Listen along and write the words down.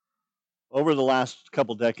Over the last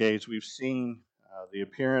couple decades, we've seen the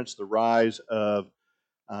appearance, the rise of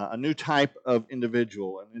a new type of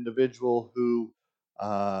individual, an individual who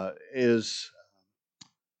is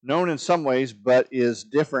known in some ways, but is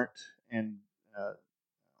different and uh,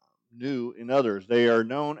 new in others. They are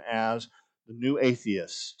known as the new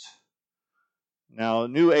atheist. Now, a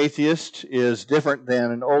new atheist is different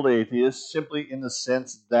than an old atheist simply in the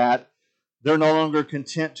sense that they're no longer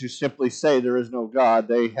content to simply say there is no God.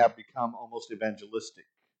 They have become almost evangelistic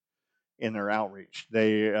in their outreach.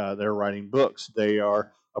 They're writing books. They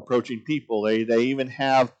are approaching people. They even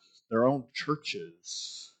have their own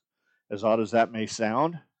churches. As odd as that may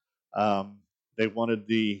sound, um, they wanted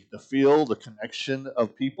the feel, the connection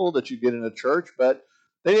of people that you get in a church, but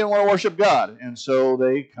they didn't want to worship God, and so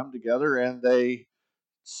they come together and they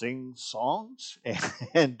sing songs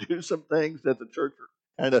and do some things that the church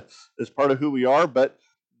kind of is part of who we are, but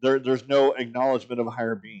there's no acknowledgement of a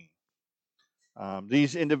higher being.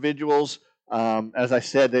 These individuals, as I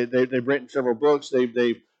said, they've written several books.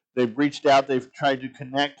 They've reached out. They've tried to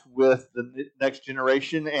connect with the next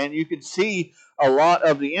generation, and you can see a lot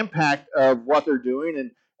of the impact of what they're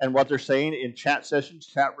doing and what they're saying in chat sessions,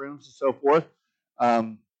 chat rooms, and so forth.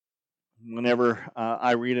 Um, Whenever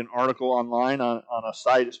I read an article online on a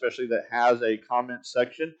site, especially that has a comment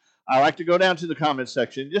section, I like to go down to the comment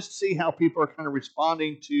section just to see how people are kind of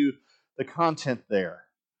responding to the content there.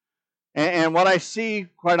 And what I see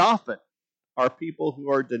quite often are people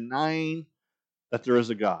who are denying that there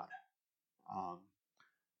is a God, um,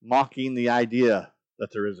 mocking the idea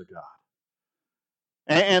that there is a God.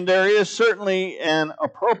 And there is certainly an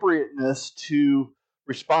appropriateness to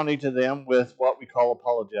responding to them with what we call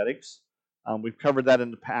apologetics. We've covered that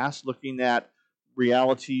in the past, looking at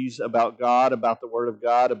realities about God, about the Word of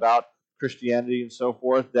God, about Christianity, and so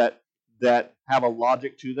forth that have a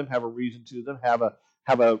logic to them, have a reason to them, have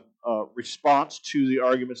a response to the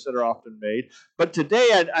arguments that are often made. But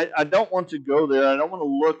today, I don't want to go there. I don't want to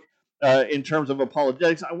look in terms of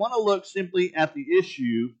apologetics. I want to look simply at the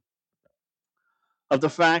issue of the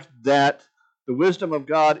fact that the wisdom of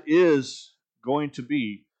God is going to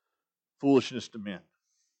be foolishness to men.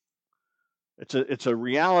 It's a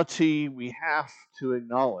reality we have to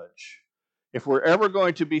acknowledge. If we're ever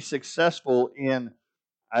going to be successful in,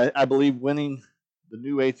 I believe, winning the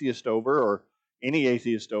new atheist over or any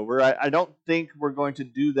atheist over, I don't think we're going to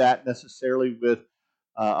do that necessarily with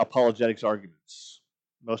apologetics arguments.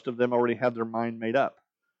 Most of them already have their mind made up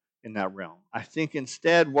in that realm. I think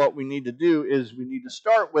instead what we need to do is we need to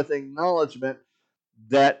start with acknowledgement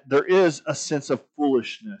that there is a sense of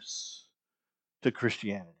foolishness to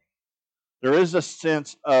Christianity. There is a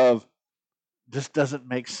sense of this doesn't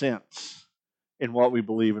make sense in what we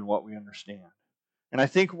believe and what we understand. And I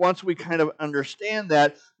think once we kind of understand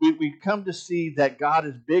that, we come to see that God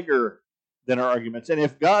is bigger than our arguments. And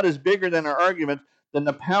if God is bigger than our arguments, then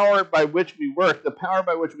the power by which we work, the power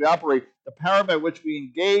by which we operate, the power by which we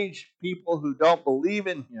engage people who don't believe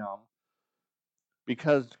in Him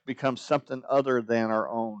becomes something other than our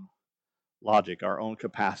own logic, our own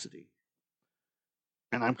capacity.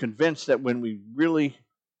 And I'm convinced that when we really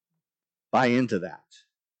buy into that,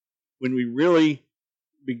 when we really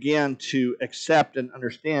begin to accept and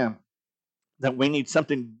understand that we need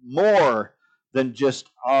something more than just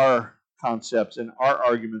our concepts and our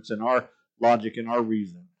arguments and our logic and our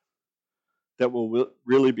reason, that we'll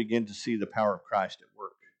really begin to see the power of Christ at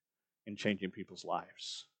work in changing people's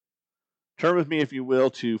lives. Turn with me, if you will,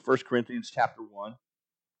 to 1 Corinthians chapter 1.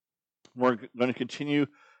 We're going to continue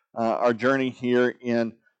our journey here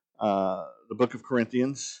in the book of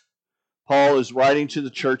Corinthians. Paul is writing to the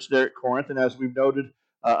church there at Corinth, and as we've noted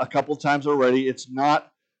a couple of times already, it's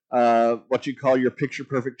not what you call your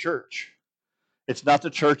picture-perfect church. It's not the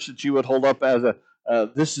church that you would hold up as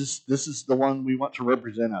this is the one we want to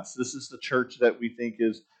represent us. This is the church that we think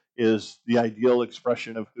is the ideal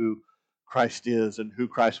expression of who Christ is and who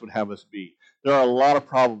Christ would have us be. There are a lot of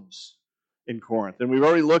problems in Corinth, and we've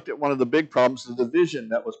already looked at one of the big problems, the division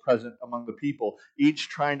that was present among the people, each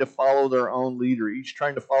trying to follow their own leader, each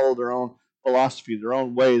trying to follow their own philosophy, their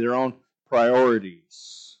own way, their own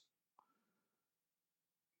priorities.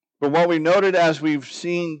 But what we noted as we've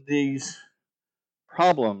seen these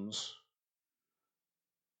problems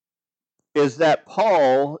is that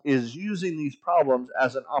Paul is using these problems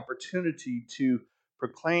as an opportunity to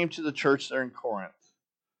proclaim to the church there in Corinth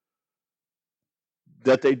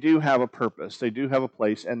that they do have a purpose, they do have a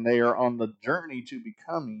place, and they are on the journey to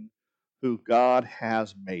becoming who God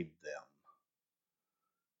has made them.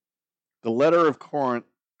 The letter of Corinth,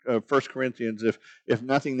 1 Corinthians, if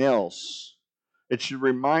nothing else, it should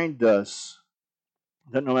remind us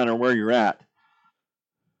that no matter where you're at,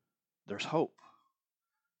 there's hope.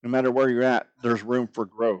 No matter where you're at, there's room for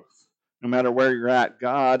growth. No matter where you're at,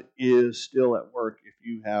 God is still at work if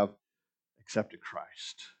you have accepted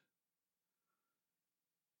Christ.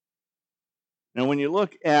 Now, when you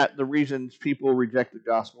look at the reasons people reject the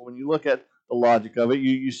gospel, when you look at the logic of it,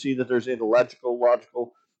 you see that there's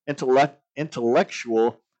intellectual.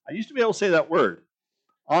 I used to be able to say that word,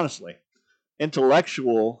 honestly.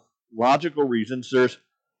 Intellectual, logical reasons. There's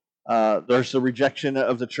the rejection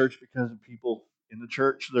of the church because of people in the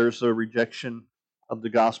church. There's the rejection of the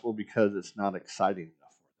gospel because it's not exciting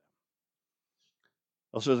enough for them.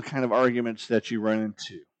 Those are the kind of arguments that you run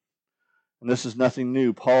into. And this is nothing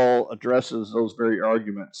new. Paul addresses those very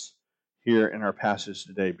arguments here in our passage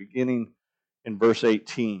today, beginning in verse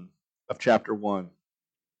 18 of chapter 1.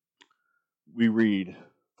 We read,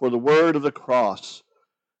 "For the word of the cross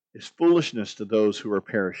is foolishness to those who are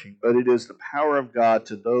perishing, but it is the power of God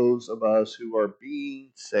to those of us who are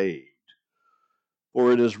being saved.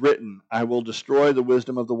 For it is written, I will destroy the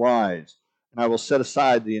wisdom of the wise, and I will set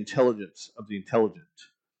aside the intelligence of the intelligent.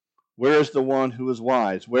 Where is the one who is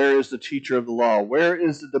wise? Where is the teacher of the law? Where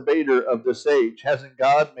is the debater of this age? Hasn't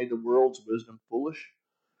God made the world's wisdom foolish?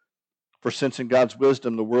 For since in God's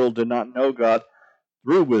wisdom the world did not know God,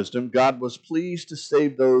 through wisdom God was pleased to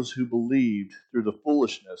save those who believed through the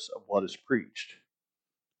foolishness of what is preached.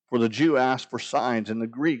 For the Jew asks for signs, and the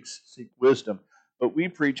Greeks seek wisdom, but we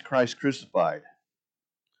preach Christ crucified,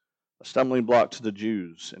 a stumbling block to the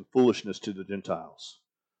Jews and foolishness to the Gentiles.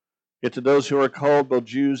 Yet to those who are called, both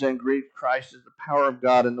Jews and Greeks, Christ is the power of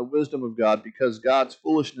God and the wisdom of God, because God's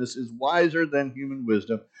foolishness is wiser than human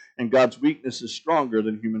wisdom, and God's weakness is stronger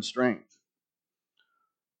than human strength.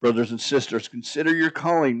 Brothers and sisters, consider your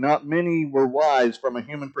calling. Not many were wise from a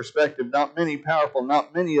human perspective, not many powerful,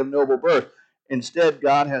 not many of noble birth. Instead,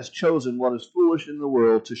 God has chosen what is foolish in the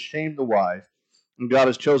world to shame the wise, and God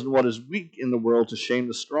has chosen what is weak in the world to shame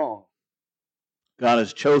the strong. God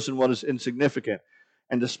has chosen what is insignificant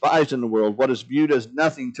and despised in the world, what is viewed as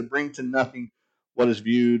nothing, to bring to nothing what is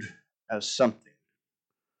viewed as something,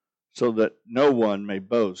 so that no one may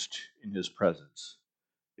boast in his presence.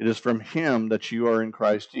 It is from him that you are in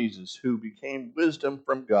Christ Jesus, who became wisdom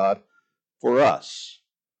from God for us,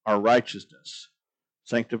 our righteousness,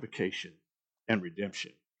 sanctification, and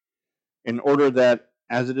redemption, in order that,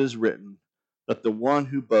 as it is written, let the one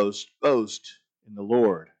who boasts boast in the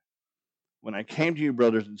Lord. When I came to you,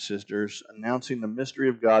 brothers and sisters, announcing the mystery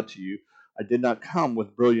of God to you, I did not come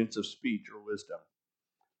with brilliance of speech or wisdom.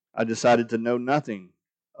 I decided to know nothing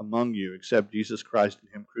among you except Jesus Christ and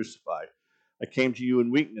him crucified. I came to you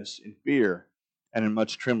in weakness, in fear, and in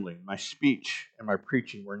much trembling. My speech and my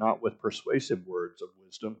preaching were not with persuasive words of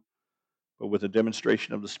wisdom, but with a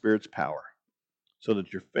demonstration of the Spirit's power, so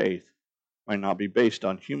that your faith might not be based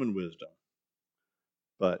on human wisdom,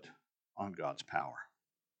 but on God's power."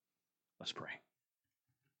 Let's pray.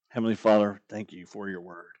 Heavenly Father, thank you for your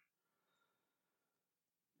word.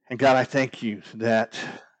 And God, I thank you that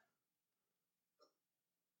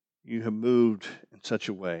you have moved in such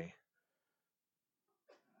a way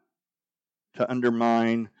to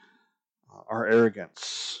undermine our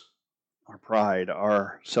arrogance, our pride,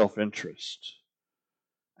 our self-interest.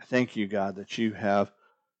 I thank you, God, that you have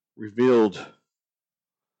revealed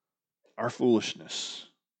our foolishness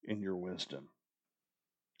in your wisdom.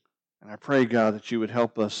 And I pray, God, that you would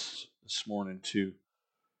help us this morning to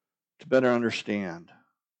better understand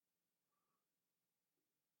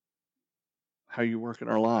how you work in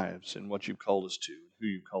our lives and what you've called us to and who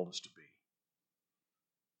you've called us to be.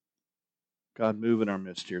 God, move in our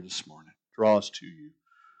midst here this morning. Draw us to you.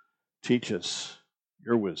 Teach us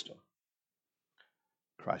your wisdom.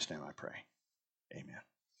 In Christ's name I pray. Amen.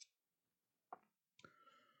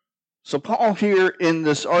 So Paul here in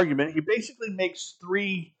this argument, he basically makes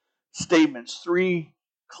three statements, three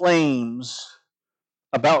claims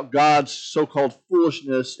about God's so-called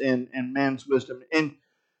foolishness and man's wisdom. And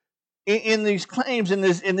in these claims, in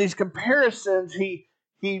these comparisons, he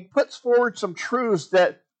puts forward some truths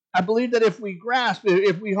that I believe that if we grasp,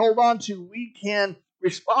 if we hold on to, we can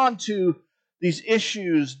respond to these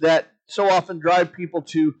issues that so often drive people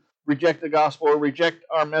to reject the gospel or reject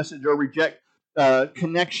our message or reject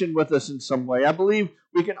connection with us in some way. I believe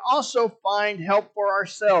we can also find help for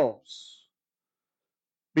ourselves.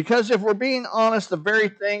 Because if we're being honest, the very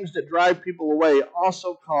things that drive people away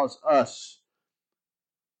also cause us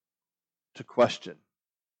to question,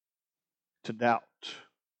 to doubt,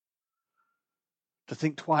 to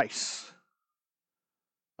think twice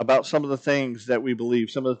about some of the things that we believe,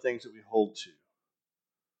 some of the things that we hold to.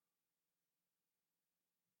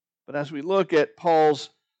 But as we look at Paul's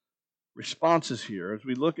responses here. As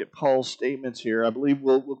we look at Paul's statements here, I believe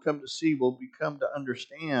we'll come to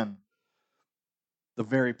understand the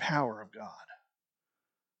very power of God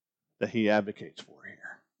that he advocates for here.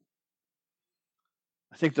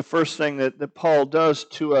 I think the first thing that Paul does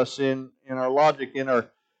to us in our logic, in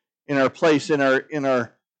our place, in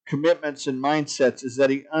our commitments and mindsets, is that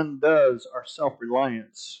he undoes our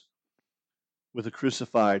self-reliance with a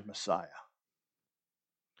crucified Messiah.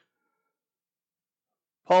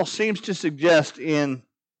 Paul seems to suggest in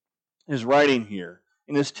his writing here,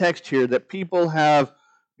 in his text here, that people have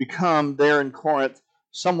become there in Corinth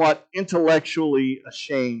somewhat intellectually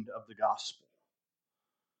ashamed of the gospel.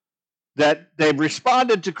 That they've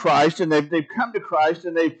responded to Christ and they've come to Christ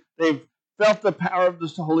and they've felt the power of the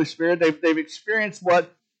Holy Spirit. They've experienced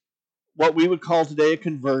what we would call today a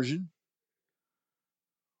conversion.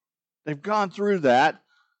 They've gone through that.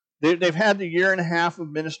 They've had the year and a half of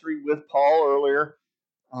ministry with Paul earlier.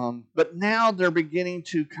 But now they're beginning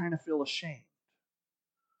to kind of feel ashamed.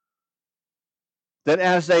 That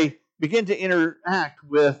as they begin to interact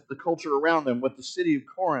with the culture around them, with the city of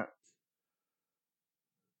Corinth,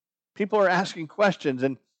 people are asking questions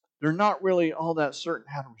and they're not really all that certain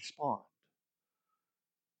how to respond.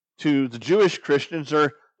 To the Jewish Christians,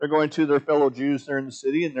 they're going to their fellow Jews there in the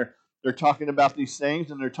city and they're talking about these things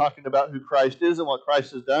and they're talking about who Christ is and what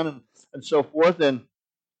Christ has done and so forth. And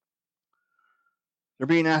they're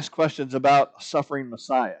being asked questions about a suffering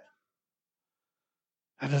Messiah.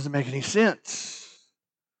 That doesn't make any sense.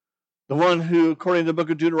 The one who, according to the book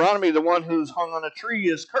of Deuteronomy, the one who's hung on a tree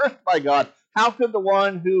is cursed by God. How could the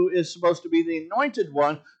one who is supposed to be the anointed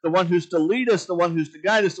one, the one who's to lead us, the one who's to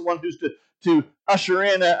guide us, the one who's to usher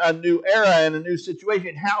in a new era and a new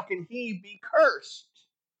situation, how can he be cursed?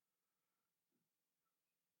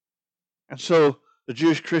 And so the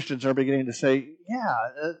Jewish Christians are beginning to say, yeah,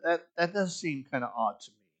 that does seem kind of odd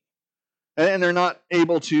to me. And they're not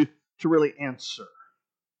able to really answer.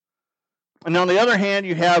 And on the other hand,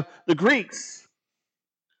 you have the Greeks.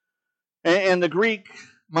 And the Greek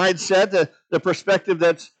mindset, the perspective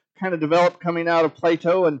that's kind of developed coming out of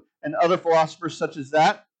Plato and other philosophers such as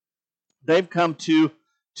that, they've come to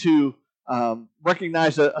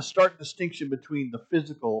recognize a stark distinction between the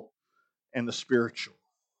physical and the spiritual.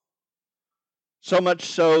 So much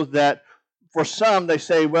so that for some, they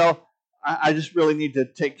say, well, I just really need to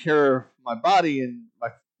take care of my body and my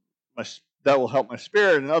that will help my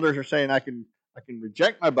spirit. And others are saying I can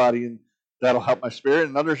reject my body and that'll help my spirit.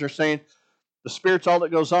 And others are saying the spirit's all that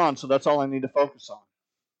goes on, so that's all I need to focus on.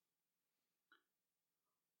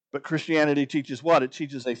 But Christianity teaches what? It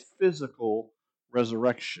teaches a physical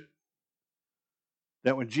resurrection.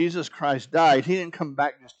 That when Jesus Christ died, he didn't come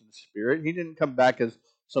back just in the spirit. He didn't come back as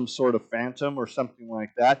some sort of phantom or something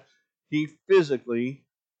like that. He physically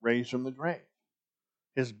raised from the grave.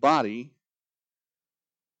 His body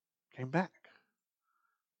came back.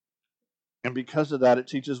 And because of that, it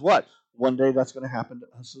teaches what? One day that's going to happen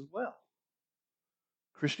to us as well.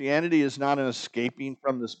 Christianity is not an escaping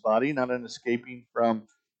from this body, not an escaping from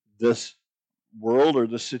this world or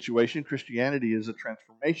this situation. Christianity is a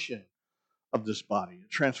transformation of this body, a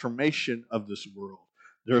transformation of this world.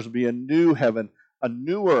 There's to be a new heaven, a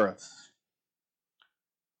new earth.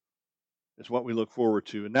 Is what we look forward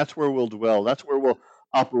to. And that's where we'll dwell. That's where we'll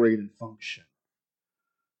operate and function.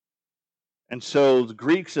 And so the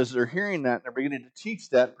Greeks, as they're hearing that, they're beginning to teach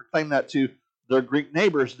that, proclaim that to their Greek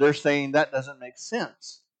neighbors, they're saying that doesn't make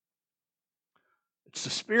sense. It's the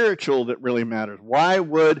spiritual that really matters. Why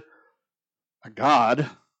would a God,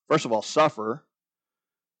 first of all, suffer?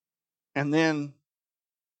 And then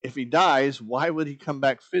if he dies, why would he come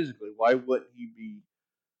back physically? Why wouldn't he be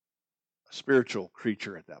a spiritual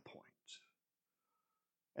creature at that point?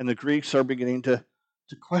 And the Greeks are beginning to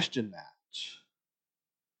question that.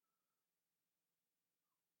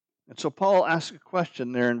 And so Paul asks a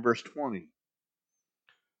question there in verse 20.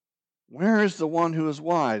 Where is the one who is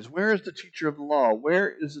wise? Where is the teacher of the law? Where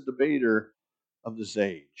is the debater of this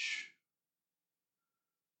age?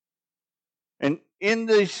 And in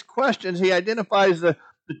these questions, he identifies the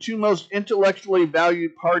two most intellectually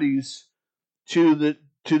valued parties to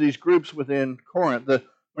these groups within Corinth.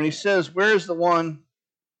 When he says, where is the one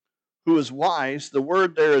who is wise, the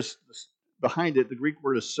word there is behind it, the Greek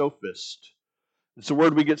word is sophist. It's the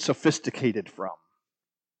word we get sophisticated from.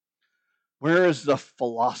 Where is the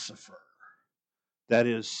philosopher that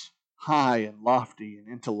is high and lofty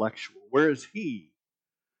and intellectual? Where is he?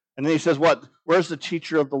 And then he says, what? Where's the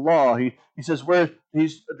teacher of the law? He says, where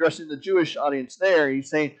he's addressing the Jewish audience there. He's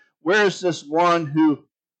saying, where is this one who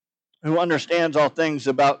understands all things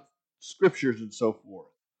about scriptures and so forth?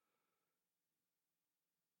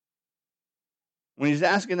 When he's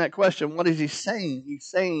asking that question, what is he saying? He's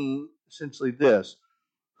saying essentially this: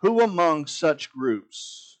 who among such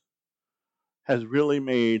groups has really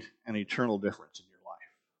made an eternal difference in your life?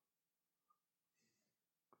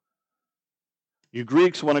 You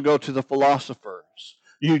Greeks want to go to the philosophers.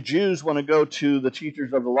 You Jews want to go to the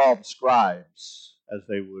teachers of the law, the scribes, as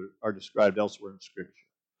they are described elsewhere in Scripture.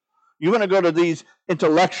 You want to go to these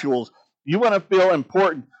intellectuals. You want to feel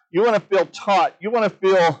important. You want to feel taught. You want to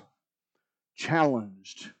feel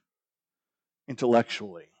challenged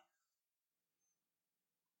intellectually.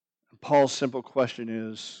 And Paul's simple question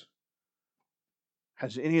is,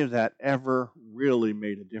 has any of that ever really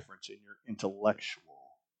made a difference in your in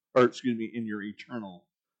your eternal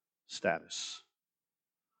status?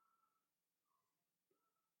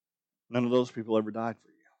 None of those people ever died for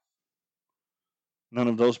you. None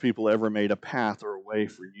of those people ever made a path or a way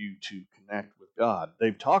for you to connect with God.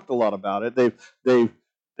 They've talked a lot about it.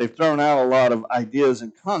 They've thrown out a lot of ideas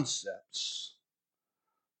and concepts.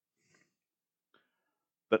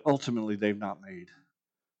 But ultimately, they've not made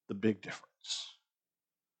the big difference.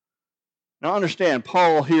 Now understand,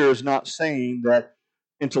 Paul here is not saying that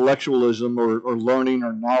intellectualism or learning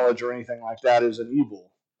or knowledge or anything like that is an evil.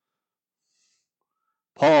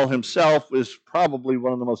 Paul himself is probably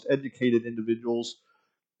one of the most educated individuals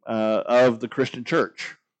of the Christian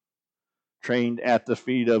church, trained at the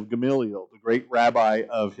feet of Gamaliel, the great rabbi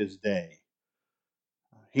of his day.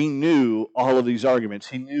 He knew all of these arguments.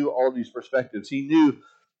 He knew all of these perspectives. He knew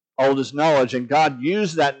all of this knowledge, and God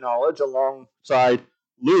used that knowledge alongside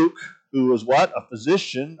Luke, who was what? A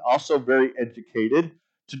physician, also very educated,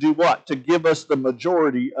 to do what? To give us the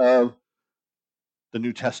majority of the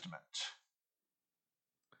New Testament.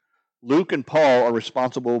 Luke and Paul are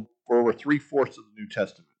responsible for over 3/4 of the New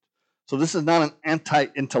Testament. So this is not an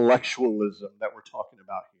anti-intellectualism that we're talking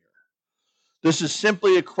about here. This is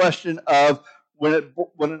simply a question of when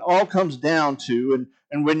it all comes down to,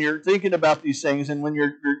 and when you're thinking about these things, and when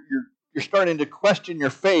you're starting to question your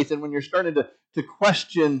faith, and when you're starting to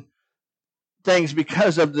question things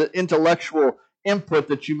because of the intellectual input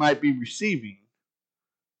that you might be receiving,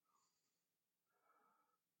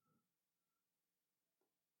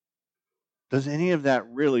 does any of that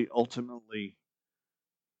really ultimately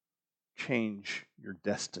change your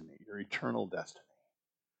destiny, your eternal destiny?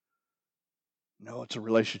 No, it's a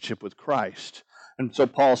relationship with Christ. And so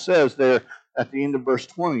Paul says there at the end of verse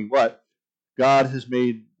 20, what? God has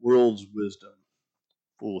made world's wisdom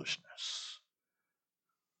foolishness.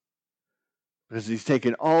 Because he's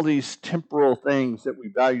taken all these temporal things that we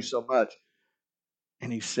value so much,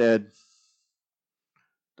 and he said,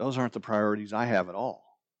 those aren't the priorities I have at all.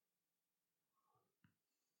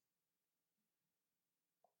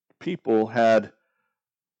 People had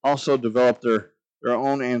also developed their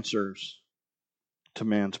own answers to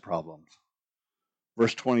man's problems.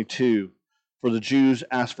 Verse 22, for the Jews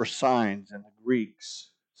ask for signs, and the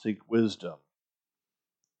Greeks seek wisdom.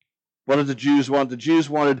 What did the Jews want? The Jews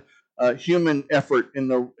wanted human effort in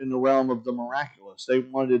the realm of the miraculous. They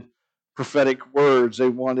wanted prophetic words. They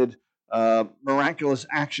wanted miraculous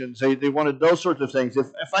actions. They wanted those sorts of things.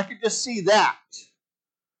 If I could just see that,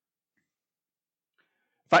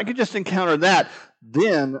 if I could just encounter that,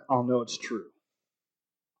 then I'll know it's true.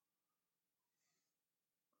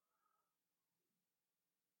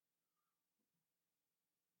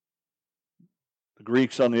 The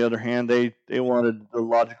Greeks, on the other hand, they wanted the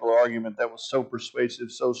logical argument that was so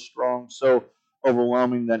persuasive, so strong, so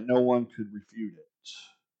overwhelming that no one could refute it.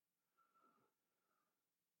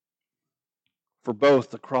 For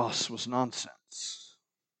both, the cross was nonsense.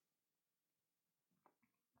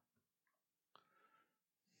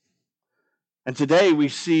 And today we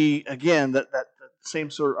see again that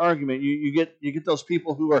same sort of argument. You get those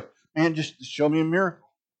people who are, man, just show me a miracle,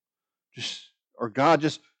 or God,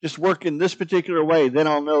 just work in this particular way, then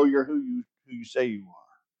I'll know you're who you say you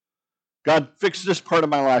are. God, fix this part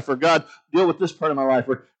of my life, or God, deal with this part of my life,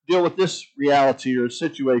 or deal with this reality or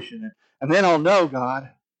situation, and then I'll know,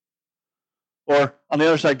 God. Or on the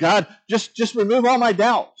other side, God, just remove all my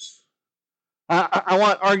doubts. I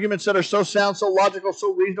want arguments that are so sound, so logical,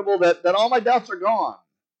 so reasonable that all my doubts are gone.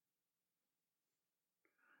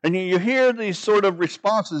 And you hear these sort of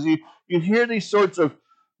responses. You hear these sorts of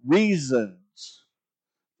reasons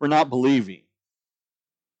for not believing.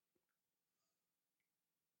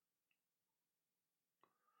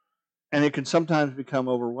 And it can sometimes become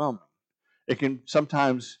overwhelming. It can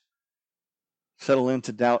sometimes settle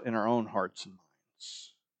into doubt in our own hearts and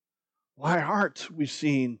minds. Why aren't we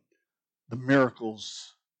seeing the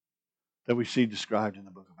miracles that we see described in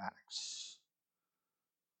the book of Acts?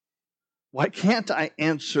 Why can't I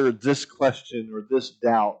answer this question or this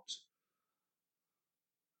doubt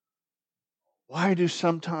Why do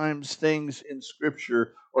sometimes things in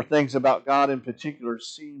Scripture or things about God in particular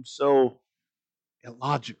seem so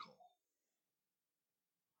illogical?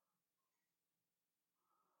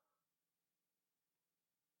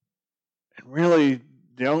 And really,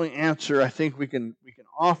 the only answer I think we can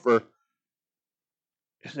offer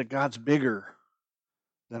is that God's bigger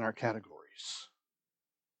than our categories.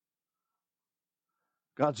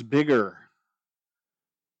 God's bigger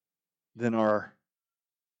than our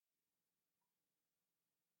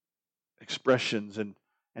expressions and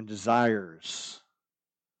desires.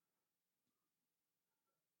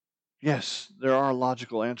 Yes, there are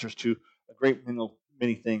logical answers to a great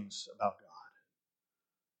many things about God.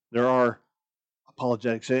 There are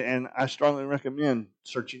apologetics, and I strongly recommend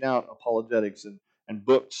searching out apologetics and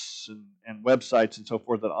books and websites and so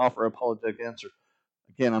forth that offer apologetic answer.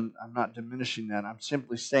 Again, I'm not diminishing that. I'm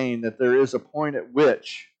simply saying that there is a point at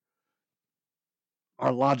which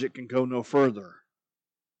our logic can go no further.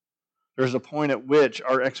 There's a point at which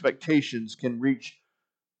our expectations can reach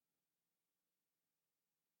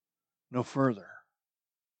no further.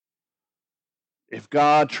 If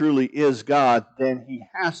God truly is God, then He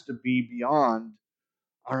has to be beyond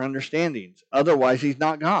our understandings. Otherwise, He's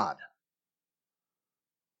not God.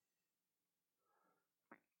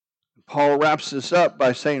 Paul wraps this up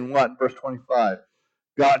by saying what in verse 25?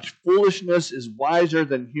 God's foolishness is wiser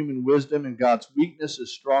than human wisdom, and God's weakness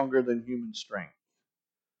is stronger than human strength.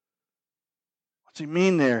 What's he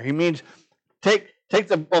mean there? He means take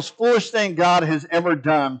the most foolish thing God has ever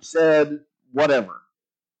done, said, whatever.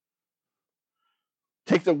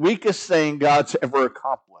 Take the weakest thing God's ever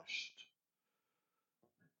accomplished,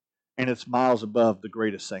 and it's miles above the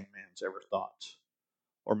greatest thing man's ever thought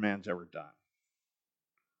or man's ever done.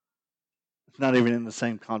 It's not even in the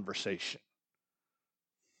same conversation.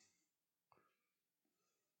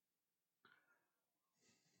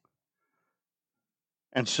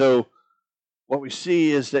 And so what we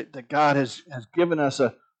see is that God has given us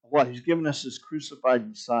what? He's given us this crucified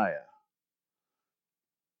Messiah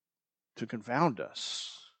to confound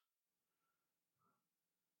us,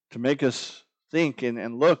 to make us think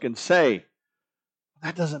and look and say,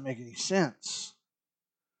 that doesn't make any sense.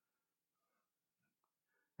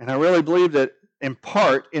 And I really believe that in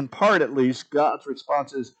part at least, God's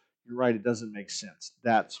response is, you're right, it doesn't make sense.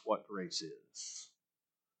 That's what grace is.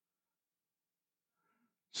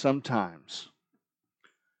 Sometimes,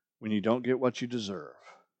 when you don't get what you deserve,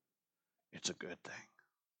 it's a good thing.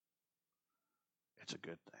 It's a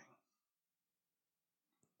good thing.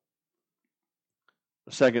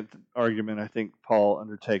 The second argument I think Paul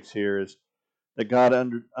undertakes here is that God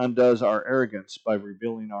undoes our arrogance by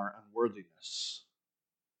revealing our unworthiness.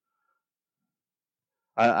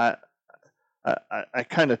 I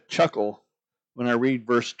kind of chuckle when I read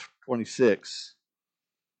verse 26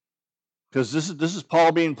 because this is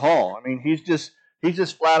Paul being Paul. I mean, he's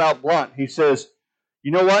just flat out blunt. He says,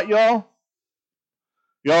 "You know what, y'all?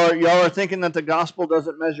 Y'all are thinking that the gospel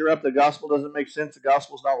doesn't measure up, the gospel doesn't make sense, the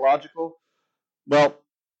gospel's not logical. Well,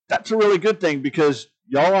 that's a really good thing because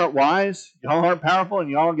y'all aren't wise, y'all aren't powerful, and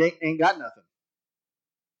y'all ain't got nothing.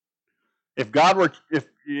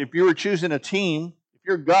 If you were choosing a team, if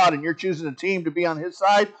you're God and you're choosing a team to be on His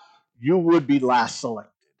side, you would be last selected."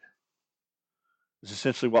 Is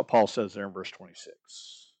essentially what Paul says there in verse 26.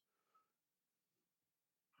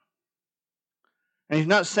 And he's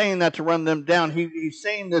not saying that to run them down. He's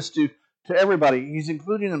saying this to everybody. He's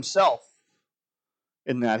including himself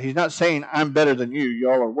in that. He's not saying, I'm better than you.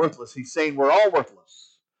 Y'all are worthless. He's saying we're all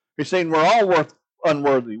worthless. He's saying we're all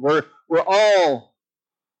unworthy. We're all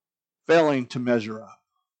failing to measure up.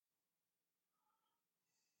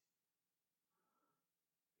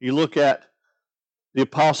 You look at the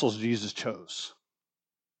apostles Jesus chose.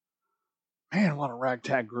 Man, what a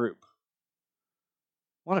ragtag group.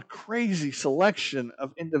 What a crazy selection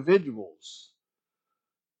of individuals.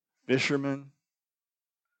 Fishermen,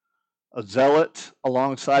 a zealot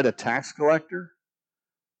alongside a tax collector.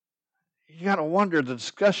 You got to wonder the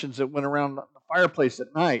discussions that went around the fireplace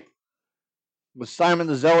at night with Simon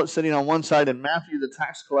the zealot sitting on one side and Matthew the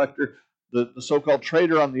tax collector, the so-called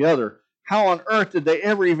traitor, on the other. How on earth did they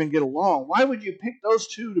ever even get along? Why would you pick those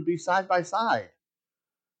two to be side by side?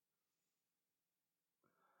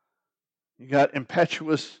 You got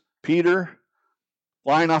impetuous Peter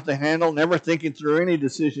flying off the handle, never thinking through any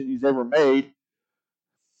decision he's ever made,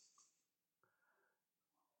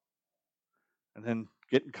 and then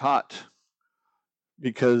getting caught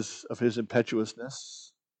because of his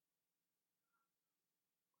impetuousness.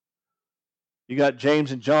 You got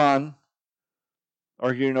James and John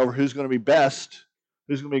arguing over who's going to be best,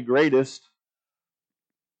 who's going to be greatest.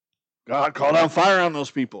 God called on fire on those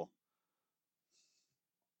people.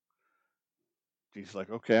 Jesus is like,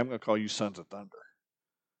 okay, I'm going to call you sons of thunder.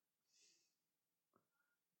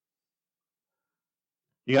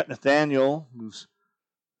 You got Nathaniel, who's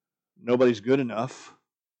nobody's good enough.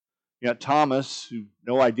 You got Thomas, who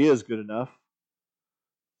no idea is good enough.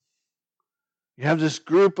 You have this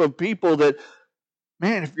group of people that,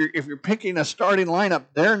 man, if you're picking a starting lineup,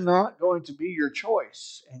 they're not going to be your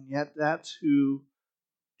choice. And yet that's who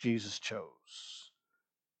Jesus chose.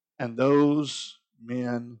 And those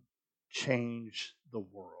men changed the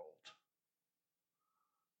world.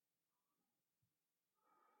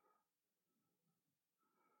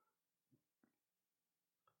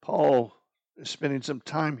 Paul is spending some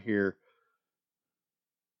time here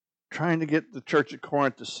trying to get the church at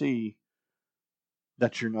Corinth to see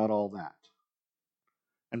that you're not all that.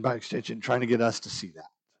 And by extension, trying to get us to see that.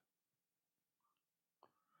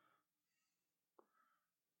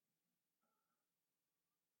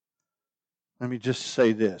 Let me just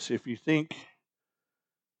say this. If you think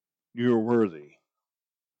you're worthy,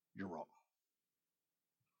 you're wrong.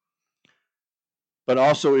 But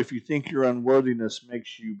also, if you think your unworthiness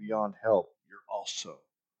makes you beyond help, you're also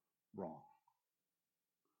wrong.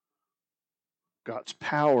 God's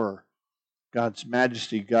power, God's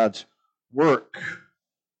majesty, God's work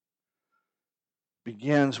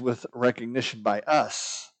begins with recognition by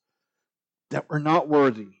us that we're not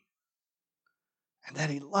worthy and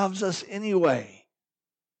that He loves us anyway.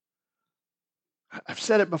 I've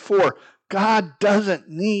said it before, God doesn't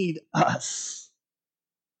need us.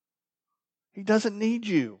 He doesn't need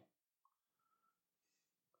you.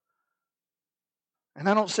 And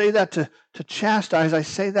I don't say that to chastise, I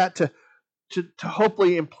say that to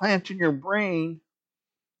hopefully implant in your brain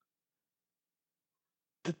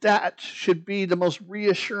that should be the most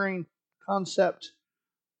reassuring concept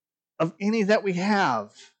of any that we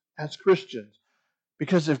have as Christians.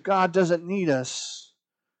 Because if God doesn't need us,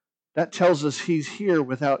 that tells us He's here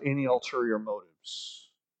without any ulterior motives.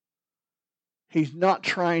 He's not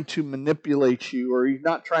trying to manipulate you, or He's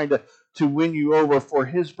not trying to win you over for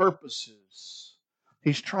His purposes.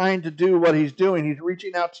 He's trying to do what He's doing. He's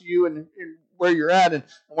reaching out to you and where you're at and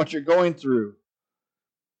what you're going through.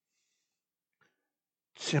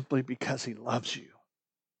 Simply because He loves you.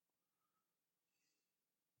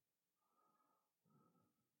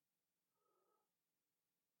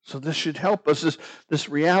 So this should help us. This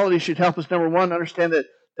reality should help us, number one, understand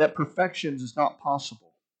that perfection is not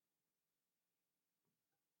possible.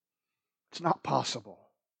 It's not possible.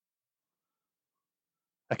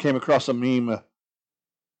 I came across a meme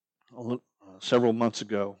several months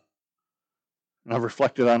ago, and I've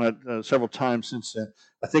reflected on it several times since then.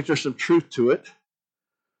 I think there's some truth to it.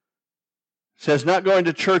 It says, not going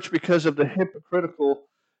to church because of the hypocritical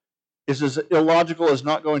is as illogical as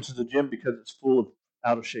not going to the gym because it's full of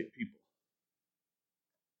out-of-shape people.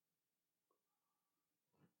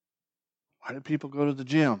 Why do people go to the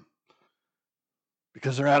gym?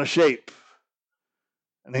 Because they're out of shape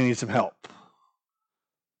and they need some help.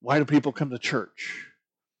 Why do people come to church?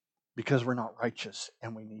 Because we're not righteous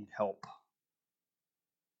and we need help.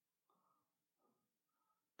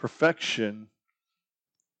 Perfection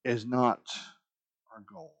is not our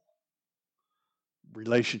goal.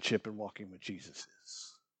 Relationship and walking with Jesus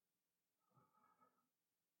is.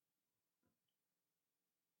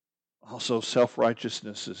 Also,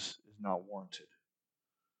 self-righteousness is not warranted.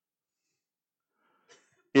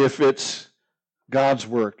 If it's God's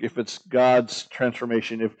work, if it's God's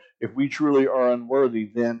transformation, if we truly are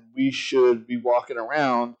unworthy, then we should be walking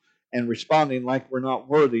around and responding like we're not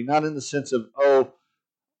worthy. Not in the sense of, oh,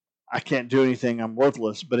 I can't do anything, I'm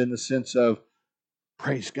worthless, but in the sense of,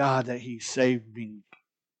 praise God that He saved me,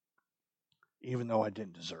 even though I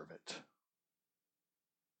didn't deserve it.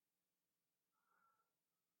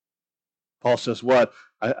 Paul says, what?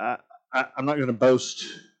 I'm not going to boast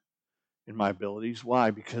in my abilities. Why?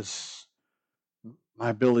 Because my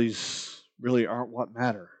abilities really aren't what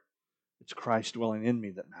matter. It's Christ dwelling in me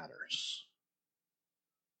that matters.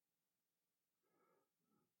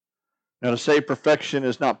 Now, to say perfection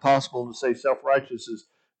is not possible, to say self-righteousness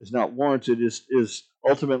is not warranted, is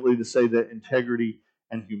ultimately to say that integrity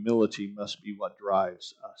and humility must be what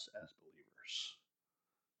drives us as believers.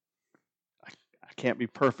 I can't be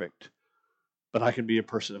perfect, but I can be a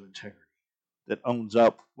person of integrity that owns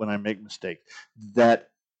up when I make mistakes,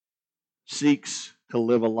 that seeks to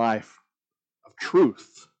live a life of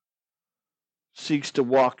truth, seeks to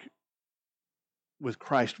walk with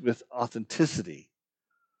Christ with authenticity,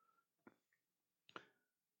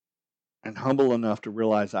 and humble enough to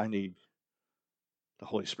realize I need the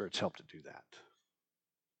Holy Spirit's help to do that.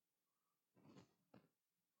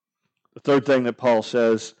 The third thing that Paul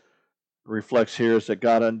says reflects here is that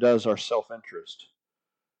God undoes our self-interest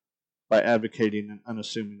by advocating an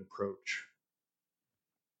unassuming approach.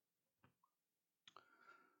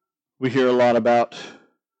 We hear a lot about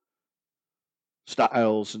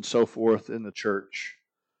styles and so forth in the church,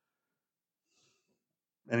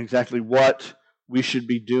 and exactly what we should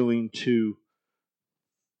be doing to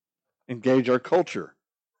engage our culture.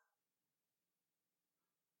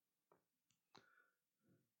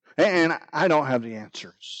 And I don't have the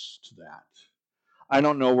answers to that. I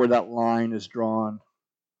don't know where that line is drawn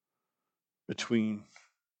between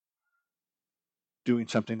doing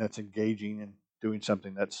something that's engaging and doing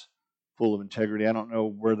something that's full of integrity. I don't know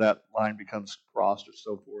where that line becomes crossed or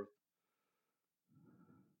so forth.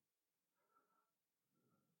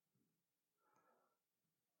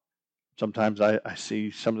 Sometimes I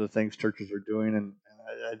see some of the things churches are doing, and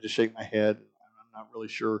I just shake my head. I'm not really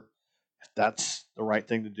sure if that's the right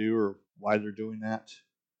thing to do or why they're doing that.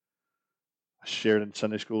 I shared in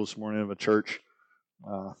Sunday school this morning of a church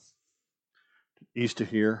uh, east of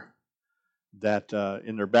here that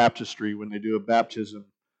in their baptistry, when they do a baptism,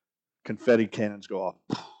 confetti cannons go off.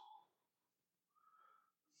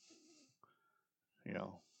 You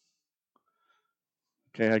know,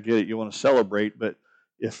 okay, I get it. You want to celebrate, but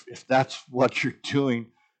if that's what you're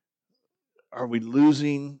doing, are we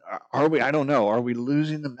losing? Are we? I don't know. Are we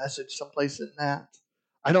losing the message someplace in that?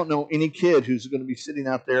 I don't know any kid who's going to be sitting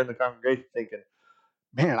out there in the congregation thinking,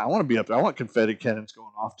 "Man, I want to be up there. I want confetti cannons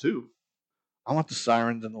going off too. I want the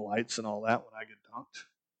sirens and the lights and all that when I get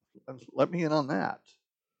dunked. Let me in on that."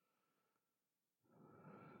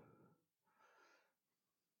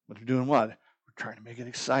 But they're doing what? We're trying to make it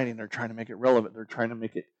exciting. They're trying to make it relevant. They're trying to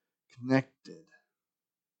make it connected,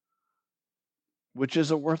 which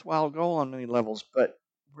is a worthwhile goal on many levels. But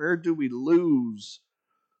where do we lose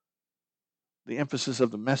the emphasis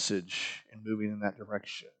of the message in moving in that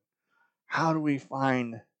direction? How do we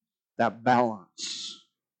find that balance?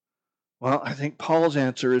 Well, I think Paul's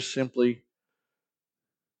answer is simply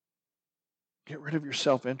get rid of your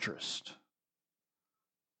self-interest.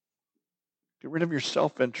 Get rid of your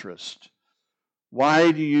self-interest.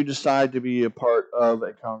 Why do you decide to be a part of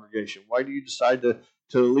a congregation? Why do you decide to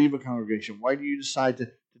leave a congregation? Why do you decide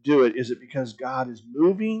to do it? Is it because God is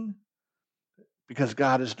moving? Because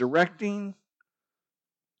God is directing?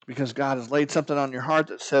 Because God has laid something on your heart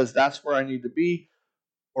that says that's where I need to be?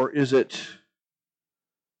 Or is it,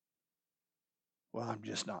 well, I'm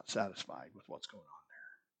just not satisfied with what's going on?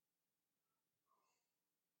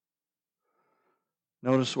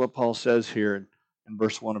 Notice what Paul says here in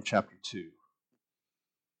verse 1 of chapter 2.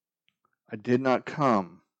 I did not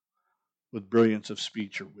come with brilliance of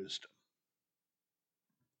speech or wisdom.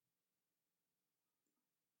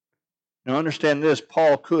 Now understand this,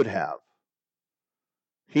 Paul could have.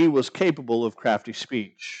 He was capable of crafty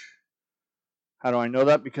speech. How do I know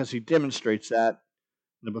that? Because he demonstrates that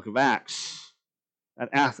in the book of Acts at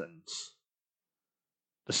Athens,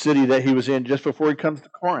 the city that he was in just before he comes to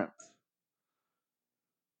Corinth.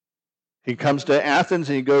 He comes to Athens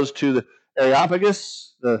and he goes to the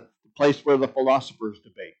Areopagus, the place where the philosophers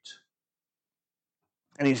debate.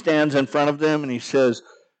 And he stands in front of them and he says,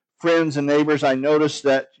 "Friends and neighbors, I notice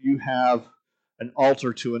that you have an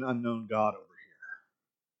altar to an unknown God over here.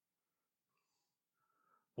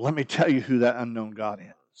 Well, let me tell you who that unknown God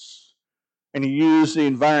is." And he used the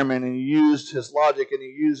environment, and he used his logic, and he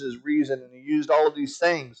used his reason, and he used all of these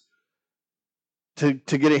things to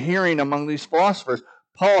get a hearing among these philosophers.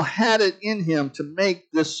 Paul had it in him to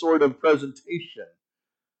make this sort of presentation.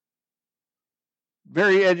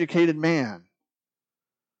 Very educated man.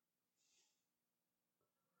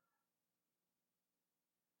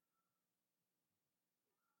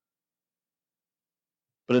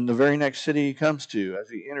 But in the very next city he comes to, as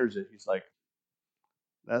he enters it, he's like,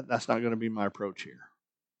 that's not going to be my approach here.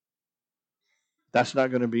 That's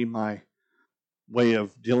not going to be my way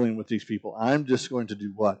of dealing with these people. I'm just going to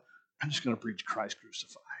do what? I'm just going to preach Christ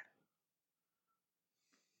crucified.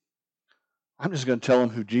 I'm just going to tell them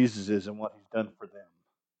who Jesus is and what he's done for them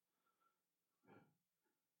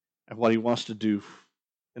and what he wants to do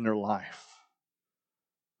in their life.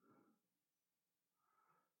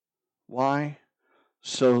 Why?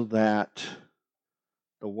 So that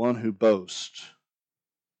the one who boasts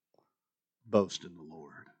in the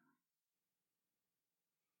Lord.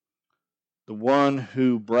 The one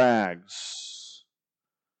who brags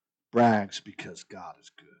because God is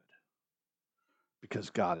good, because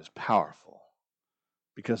God is powerful,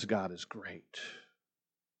 because God is great.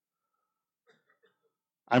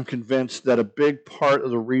 I'm convinced that a big part of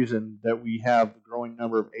the reason that we have a growing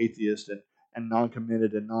number of atheists and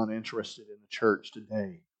non-committed and non-interested in the church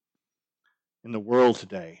today, in the world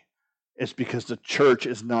today, It's because the church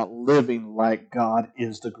is not living like God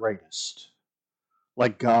is the greatest,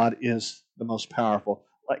 like God is the most powerful,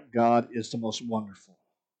 like God is the most wonderful.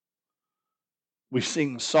 We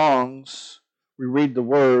sing songs, we read the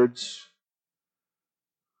words,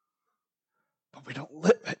 but we don't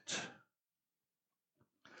live it.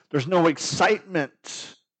 There's no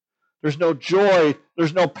excitement. There's no joy.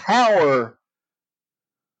 There's no power.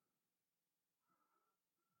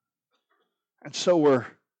 And so we're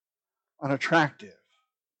unattractive.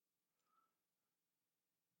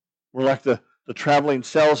 We're like the traveling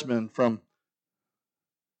salesman from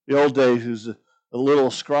the old days who's a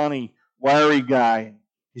little scrawny, wiry guy.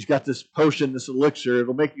 He's got this potion, this elixir.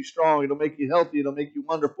 It'll make you strong. It'll make you healthy. It'll make you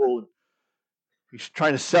wonderful. And he's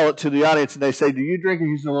trying to sell it to the audience, and they say, "Do you drink it?"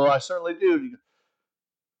 He says, "Well, I certainly do."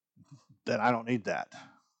 Then I don't need that.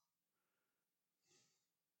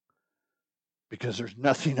 Because there's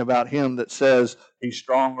nothing about him that says he's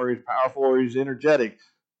strong or he's powerful or he's energetic.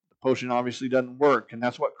 The potion obviously doesn't work. And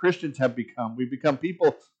that's what Christians have become. We've become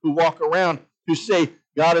people who walk around who say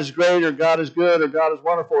God is great or God is good or God is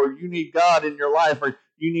wonderful or you need God in your life or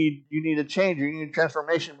you need a change or you need a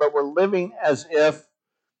transformation. But we're living as if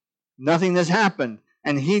nothing has happened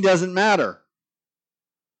and he doesn't matter.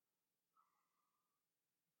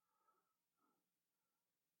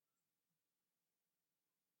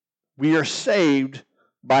 We are saved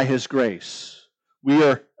by his grace. We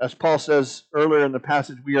are, as Paul says earlier in the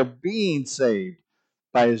passage, we are being saved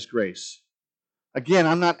by his grace. Again,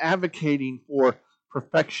 I'm not advocating for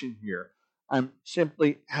perfection here. I'm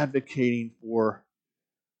simply advocating for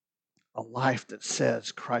a life that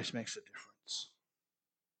says Christ makes a difference.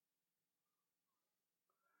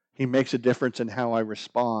 He makes a difference in how I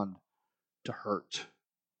respond to hurt.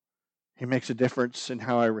 He makes a difference in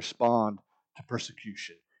how I respond to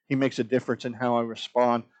persecution. He makes a difference in how I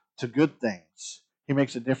respond to good things. He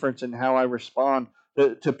makes a difference in how I respond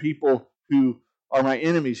to people who are my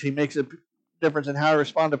enemies. He makes a difference in how I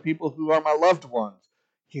respond to people who are my loved ones.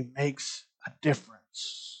 He makes a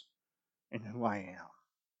difference in who I am.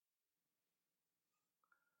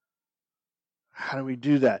 How do we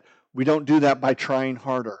do that? We don't do that by trying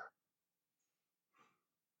harder.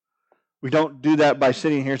 We don't do that by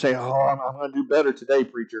sitting here saying, "Oh, I'm going to do better today,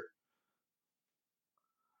 preacher."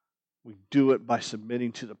 We do it by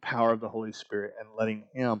submitting to the power of the Holy Spirit and letting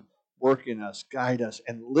him work in us, guide us,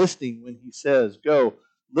 and listening when he says, "Go."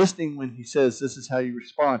 Listening when he says, "This is how you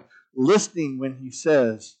respond." Listening when he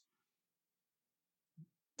says,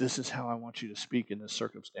 "This is how I want you to speak in this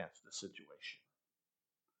circumstance, this situation."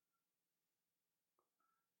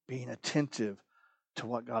 Being attentive to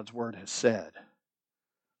what God's Word has said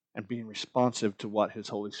and being responsive to what his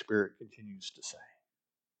Holy Spirit continues to say.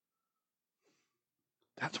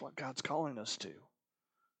 That's what God's calling us to.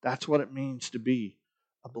 That's what it means to be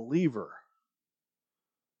a believer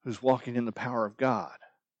who's walking in the power of God.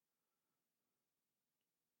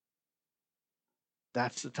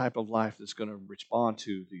 That's the type of life that's going to respond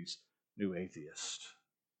to these new atheists.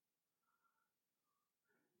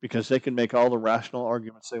 Because they can make all the rational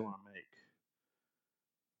arguments they want to make,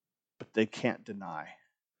 but they can't deny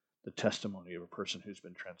the testimony of a person who's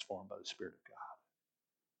been transformed by the Spirit of God.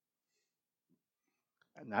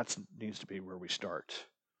 And that needs to be where we start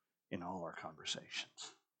in all our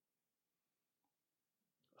conversations.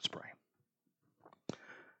 Let's pray.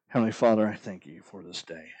 Heavenly Father, I thank you for this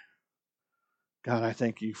day. God, I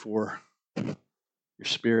thank you for your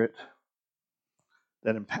Spirit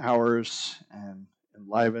that empowers and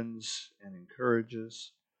enlivens and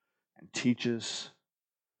encourages and teaches.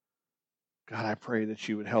 God, I pray that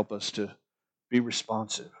you would help us to be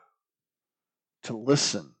responsive, to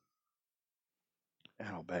listen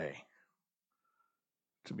and obey,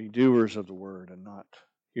 to be doers of the word and not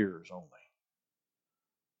hearers only.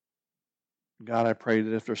 God, I pray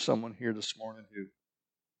that if there's someone here this morning who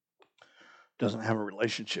doesn't have a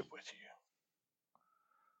relationship with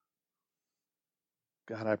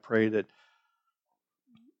you, God, I pray that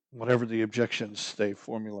whatever the objections they've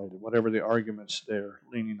formulated, whatever the arguments they're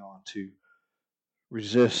leaning on to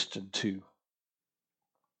resist and to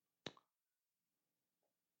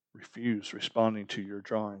refuse responding to your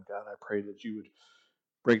drawing, God, I pray that you would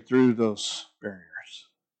break through those barriers,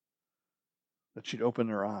 that you'd open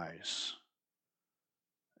their eyes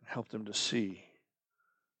and help them to see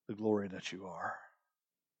the glory that you are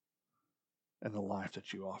and the life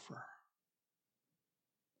that you offer.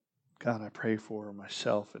 God, I pray for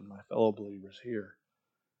myself and my fellow believers here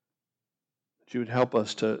that you would help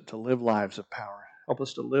us to live lives of power. Help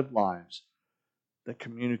us to live lives that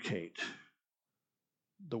communicate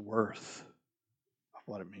the worth of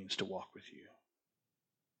what it means to walk with you.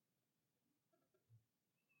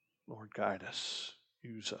 Lord, guide us,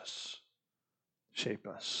 use us, shape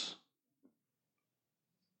us.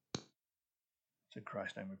 It's in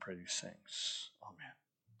Christ's name we pray these things. Amen.